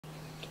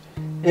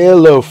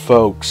Hello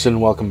folks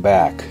and welcome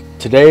back.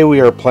 Today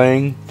we are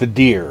playing The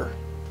Deer.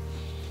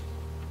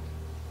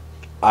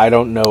 I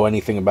don't know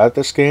anything about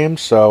this game,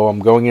 so I'm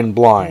going in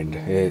blind.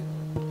 It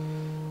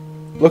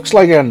looks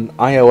like an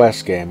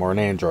iOS game or an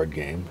Android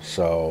game,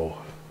 so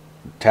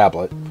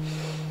tablet.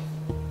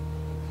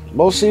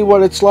 We'll see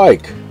what it's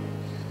like.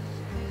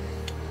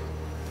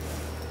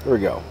 Here we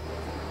go.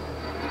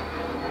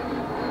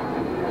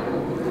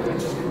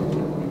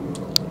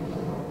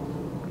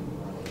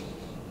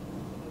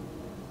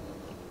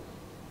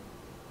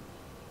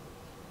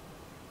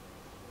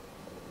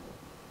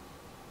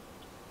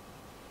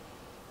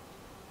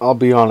 I'll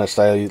be honest,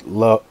 I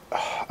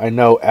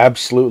know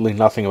absolutely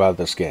nothing about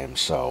this game,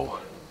 so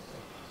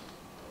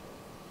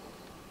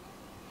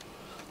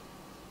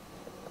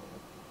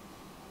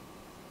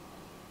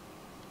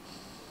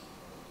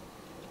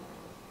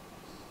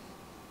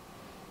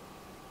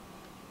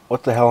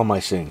what the hell am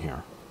I seeing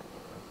here?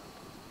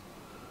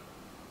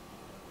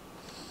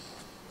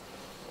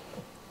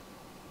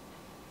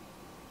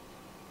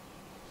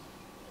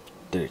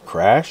 Did it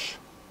crash?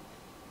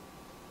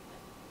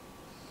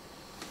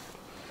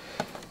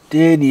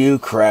 Did you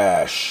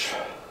crash?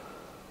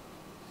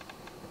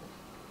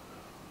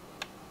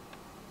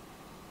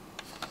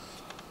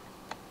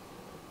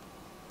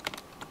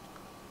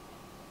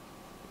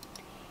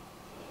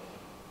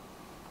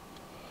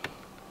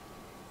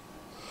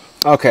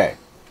 Okay.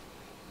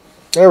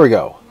 There we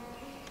go.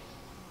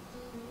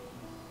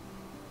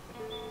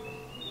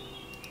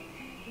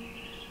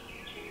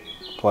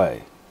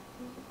 Play.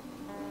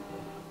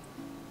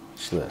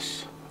 What's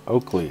this?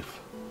 Oak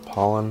leaf.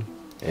 Pollen.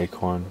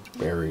 Acorn.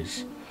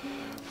 Berries.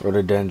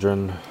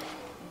 Rhododendron.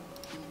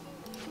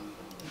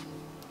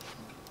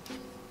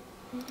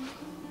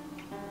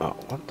 Oh,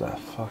 what the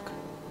fuck?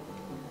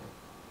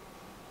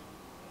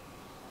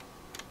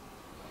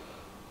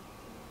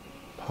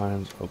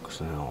 Pines, oaks,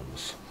 and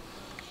elms.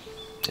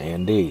 A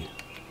and D.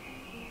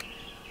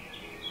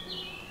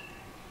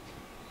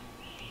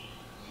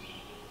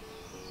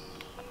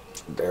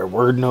 There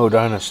were no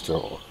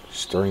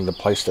dinosaurs during the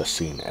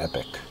Pleistocene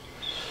epoch.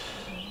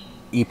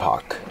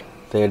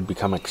 They had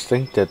become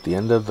extinct at the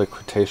end of the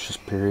Cretaceous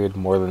period,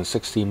 more than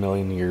 60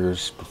 million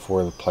years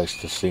before the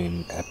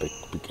Pleistocene epoch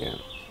began.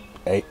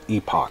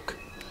 Epoch.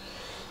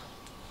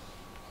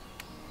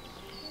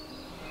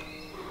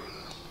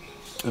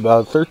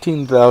 About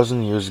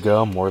 13,000 years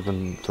ago, more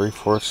than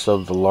three-fourths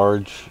of the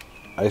large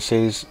Ice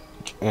Age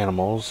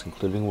animals,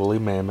 including woolly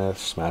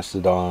mammoths,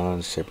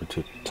 mastodons,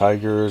 saber-toothed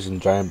tigers,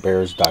 and giant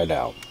bears, died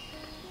out.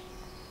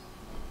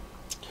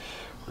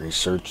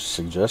 Research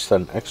suggests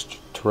that an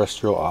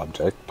extraterrestrial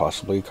object,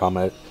 possibly a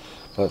comet,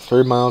 about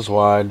 3 miles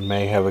wide,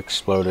 may have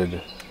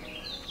exploded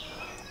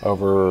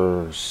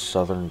over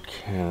southern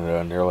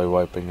Canada, nearly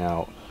wiping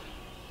out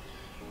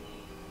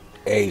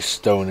a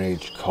Stone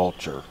Age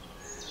culture.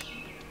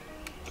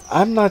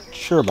 I'm not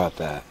sure about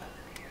that.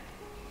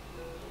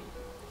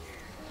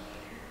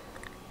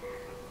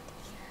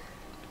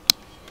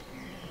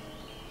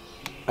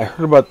 I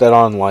heard about that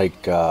on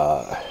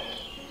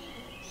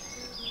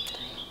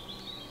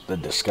the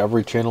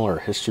Discovery Channel or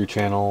History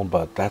Channel,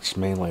 but that's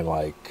mainly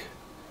like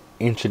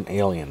Ancient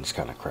Aliens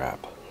kind of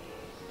crap.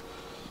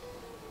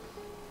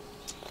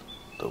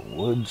 The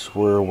woods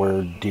were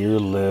where deer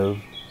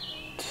lived.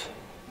 It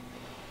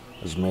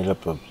was made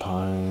up of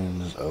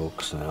pines,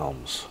 oaks, and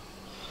elms.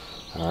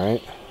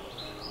 Alright,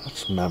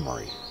 what's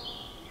memory?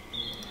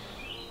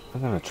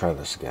 I'm gonna try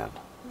this again.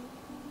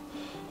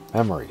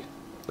 Memory.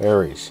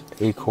 Berries.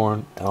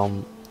 Acorn.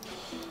 Elm.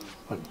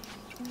 What?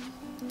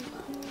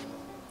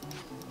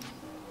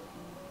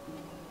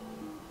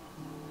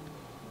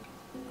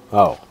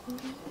 Oh.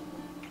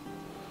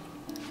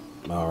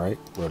 Alright.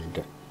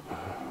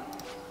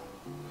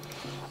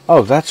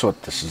 Oh, that's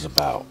what this is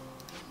about.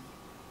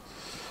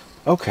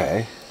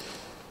 Okay.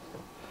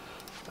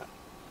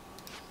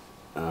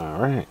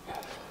 Alright.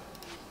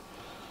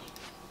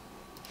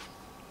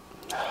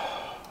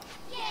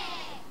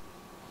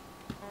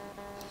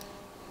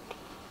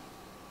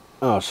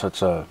 Oh, so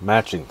it's a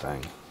matching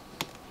thing.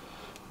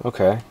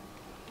 Okay.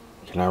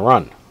 Can I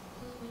run?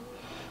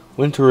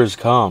 Winter has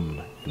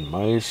come, and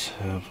mice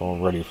have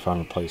already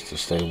found a place to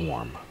stay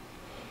warm.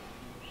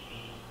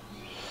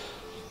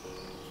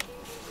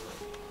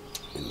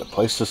 In the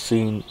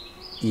Pleistocene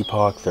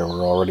epoch, there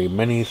were already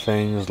many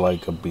things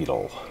like a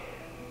beetle.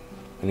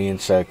 Many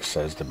insects,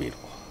 says the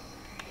beetle.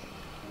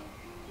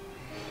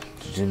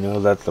 Did you know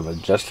that the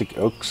majestic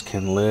oaks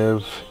can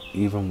live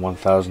even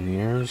 1,000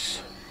 years?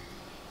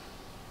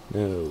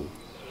 No.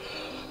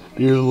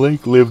 Near the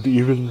lake lived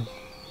even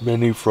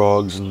many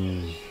frogs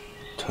and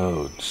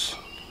toads.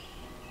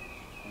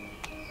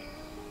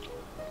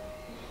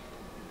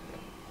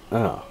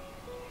 Oh.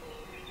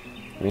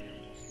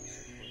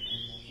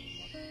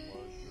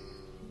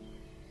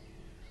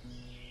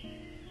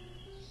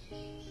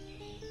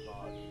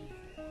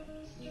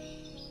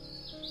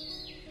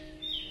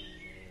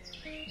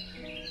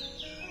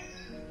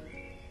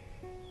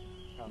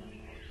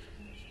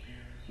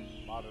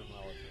 Modern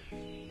relatives.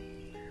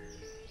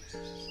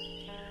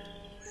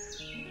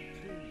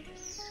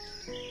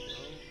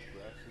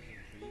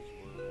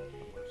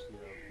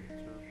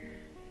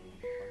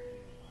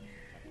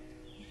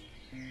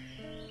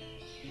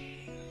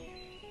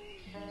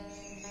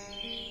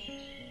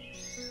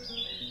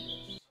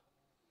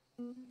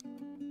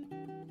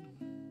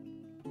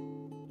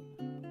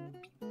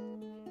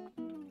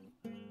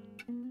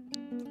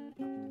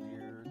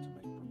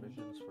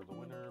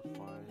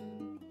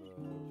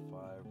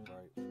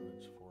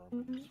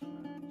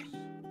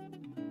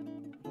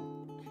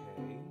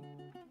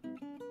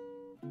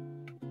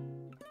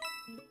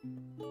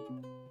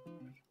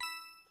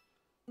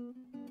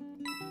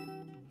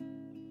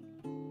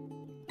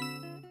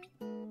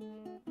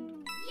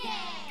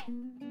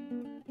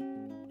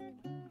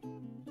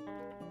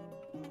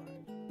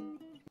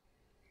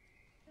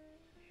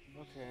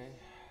 Okay,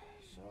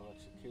 so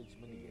it's a kid's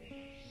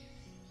minigame.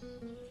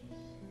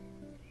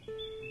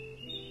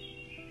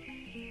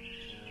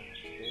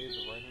 Today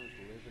the rhinos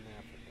live in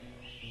Africa.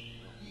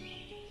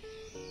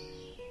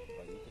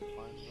 But you can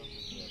find them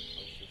in the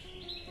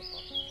Pleistocene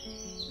epoch.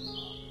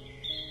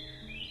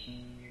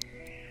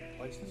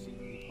 Pleistocene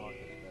epoch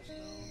is best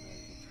known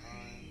as the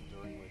time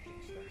during which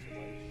extensive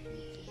ice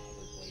sheets and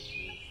other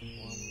glaciers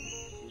formed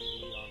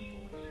repeatedly onto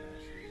land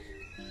masses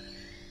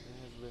and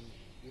has been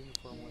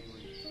uniformly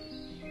referred to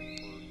as the Great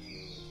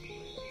Ice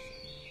Age.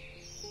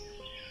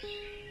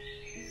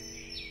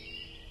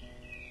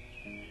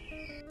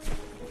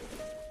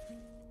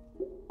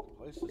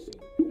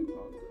 Pleistocene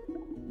epoch is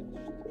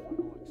the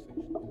final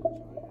extinction of the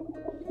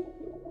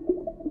giant shark megalodon,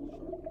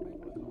 which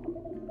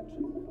had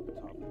been the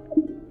top predator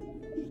of the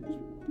oceans for millions of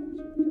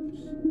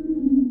years.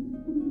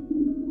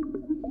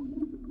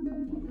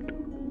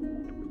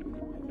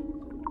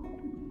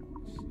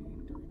 Seen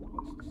during the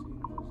Pleistocene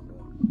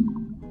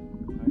was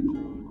the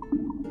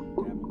Hydrodamnus,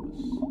 aka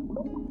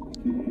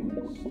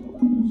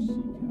Steller's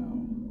sea cow,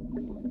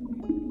 a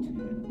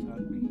 10-ton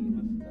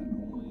behemoth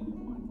that only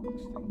went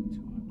extinct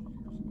 200 years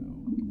ago.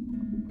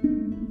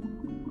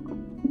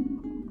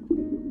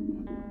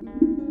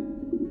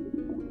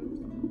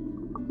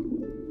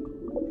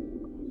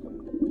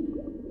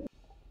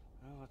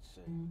 Well, let's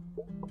see.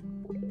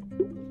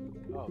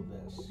 Oh,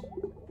 this.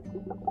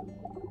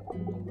 Boat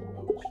I'm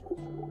not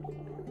sure if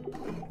these.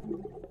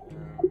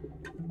 I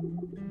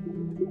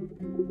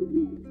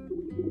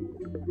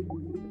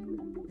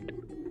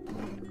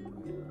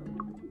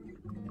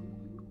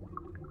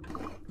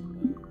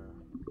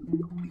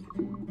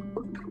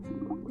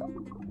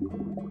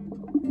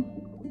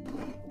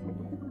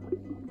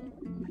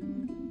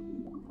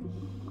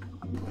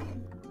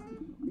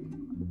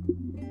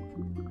don't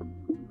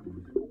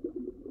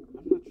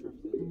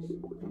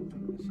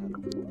think this had a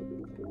one.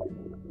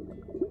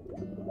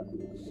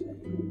 Let's see.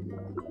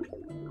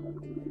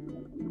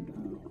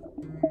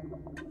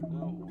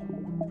 No.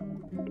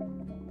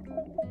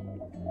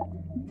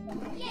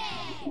 Yeah!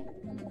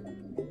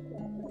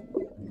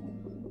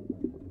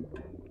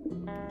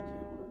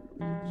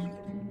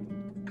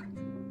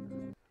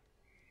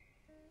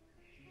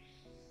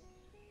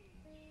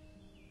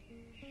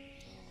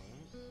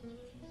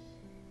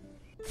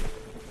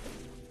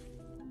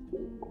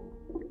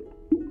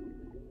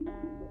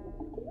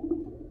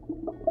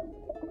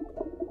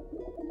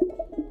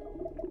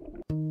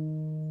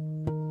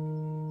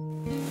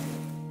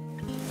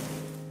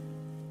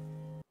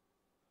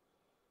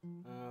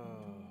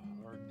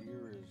 Our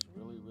deer is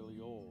really, really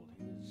old.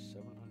 He is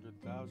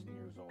 700,000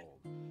 years old.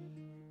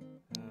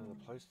 The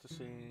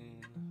Pleistocene,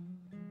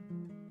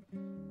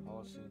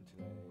 Holocene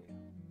today.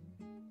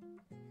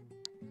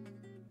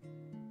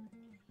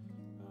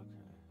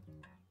 Okay.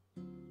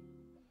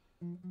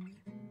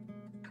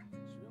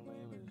 His real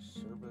name is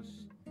Cervus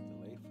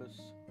Elaphus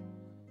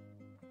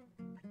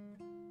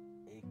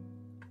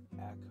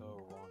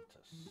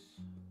Acherontus.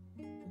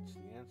 It's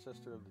the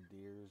ancestor of the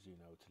deers you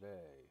know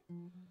today.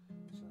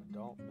 As an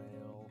adult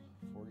male,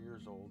 4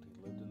 years old, he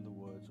lived in the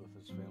woods with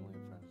his family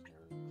and friends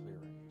near the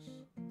clearings,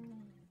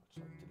 much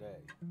like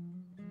today.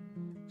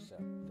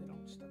 Except they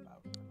don't step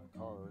out from their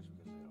cars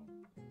because they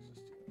don't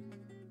exist yet.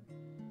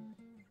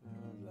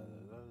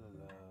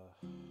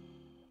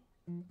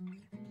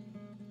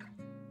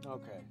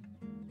 Okay.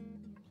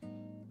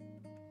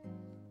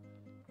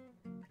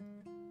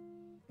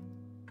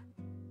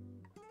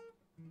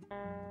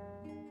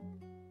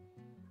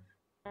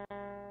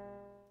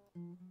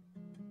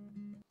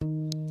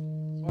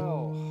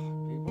 Well,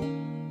 people,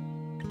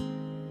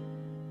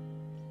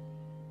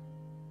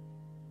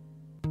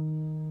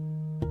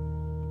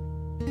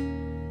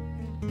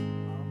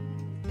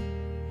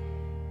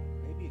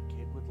 maybe a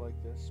kid would like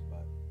this,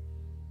 but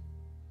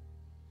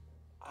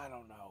I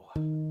don't know.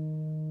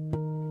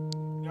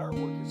 The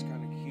artwork is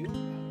kind of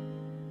cute.